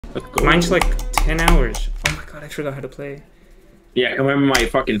Let's go. Mine's like 10 hours. Oh my god, I forgot how to play. Yeah, I remember my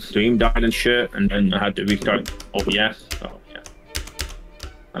fucking stream died and shit, and then I had to restart OBS. So yeah,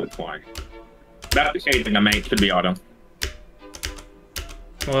 that's why. Replicating a mate should be auto.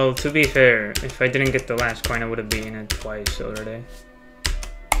 Well, to be fair, if I didn't get the last coin, I would have been it twice already.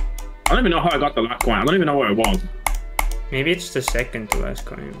 I don't even know how I got the last coin. I don't even know where it was. Maybe it's the second to last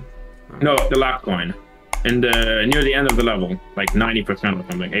coin. No, the last coin. In the near the end of the level, like 90% or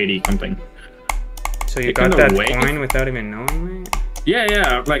something, 80 something. So you got that coin without even knowing, mate? Yeah,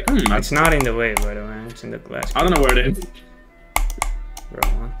 yeah. I'm like, it's not in the way, by the way. It's in the glass. I don't know where it is. Bro,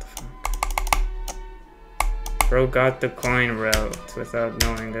 what the fuck? Bro got the coin route without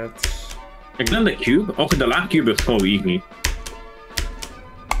knowing that. Like then the cube? Okay, the last cube is so easy.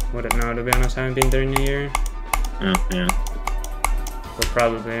 Wouldn't know, to be honest. I haven't been there in a year. Yeah, yeah. But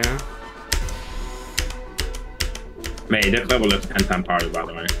probably, yeah. Mate, this level is 10 times harder, by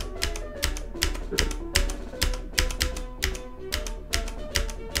the way.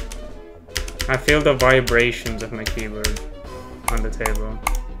 I feel the vibrations of my keyboard on the table.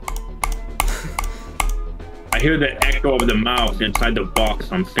 I hear the echo of the mouse inside the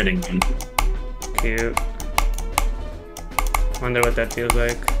box I'm sitting in. Cute. Wonder what that feels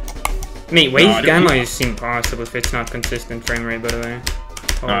like. Mate, wave gamma is impossible if it's not consistent frame rate, by the way.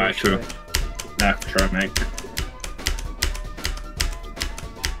 Alright, true. That's true, mate.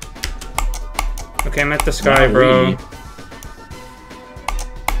 Okay, I'm at the sky, bro.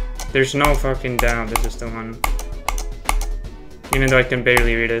 There's no fucking doubt this is the one. Even though I can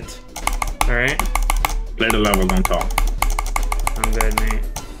barely read it. Alright? Play the level on top. I'm good, mate.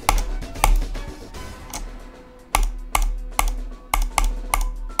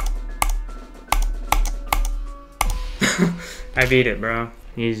 I beat it, bro.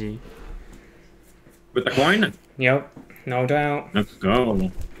 Easy. With the coin? Yep, no doubt. Let's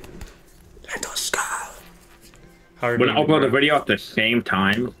go. Let us go. Hard. When I upload a video at the same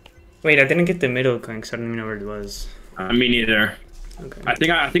time. Wait, I didn't get the middle coin because I don't even know where it was. Me neither. Okay. I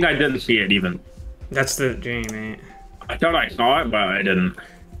think I didn't see it even. That's the dream, mate. I thought I saw it, but I didn't.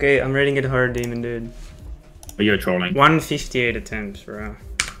 Okay, I'm rating it hard, demon dude. But you're trolling. 158 attempts, bro.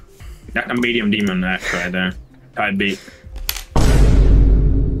 That's a medium demon X right there. Type beat.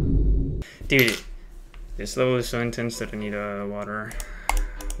 Dude, this level is so intense that I need water.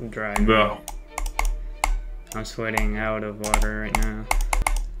 I'm dry. Bro. I'm sweating out of water right now.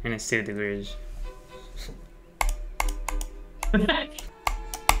 And it's 2 degrees.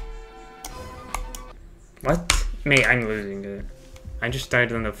 What? Mate, I'm losing it. I just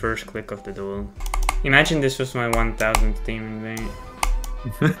died on the first click of the duel. Imagine this was my 1000th demon, mate.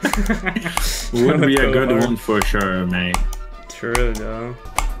 Would be a good one for sure, mate. True, though.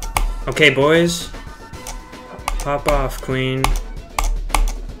 Okay, boys. Pop off, queen.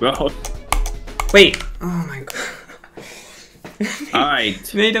 Bro. Wait! Oh my god.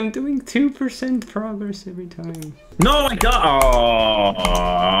 Alright. Mate, I'm doing 2% progress every time. No, I got. Oh,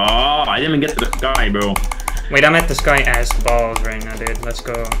 I didn't even get to the sky, bro. Wait, I'm at the sky ass balls right now, dude. Let's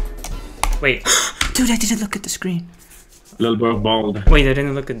go. Wait. Dude, I didn't look at the screen. Little bro bald. Wait, I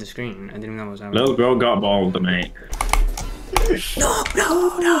didn't look at the screen. I didn't know what was happening. Little bro got bald, mate. No,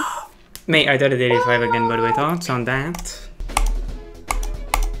 no, no. Mate, I died at 85 again, by the way. Thoughts on that?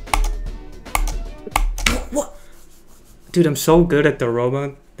 What? Dude, I'm so good at the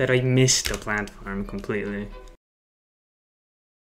robot that I missed the platform completely.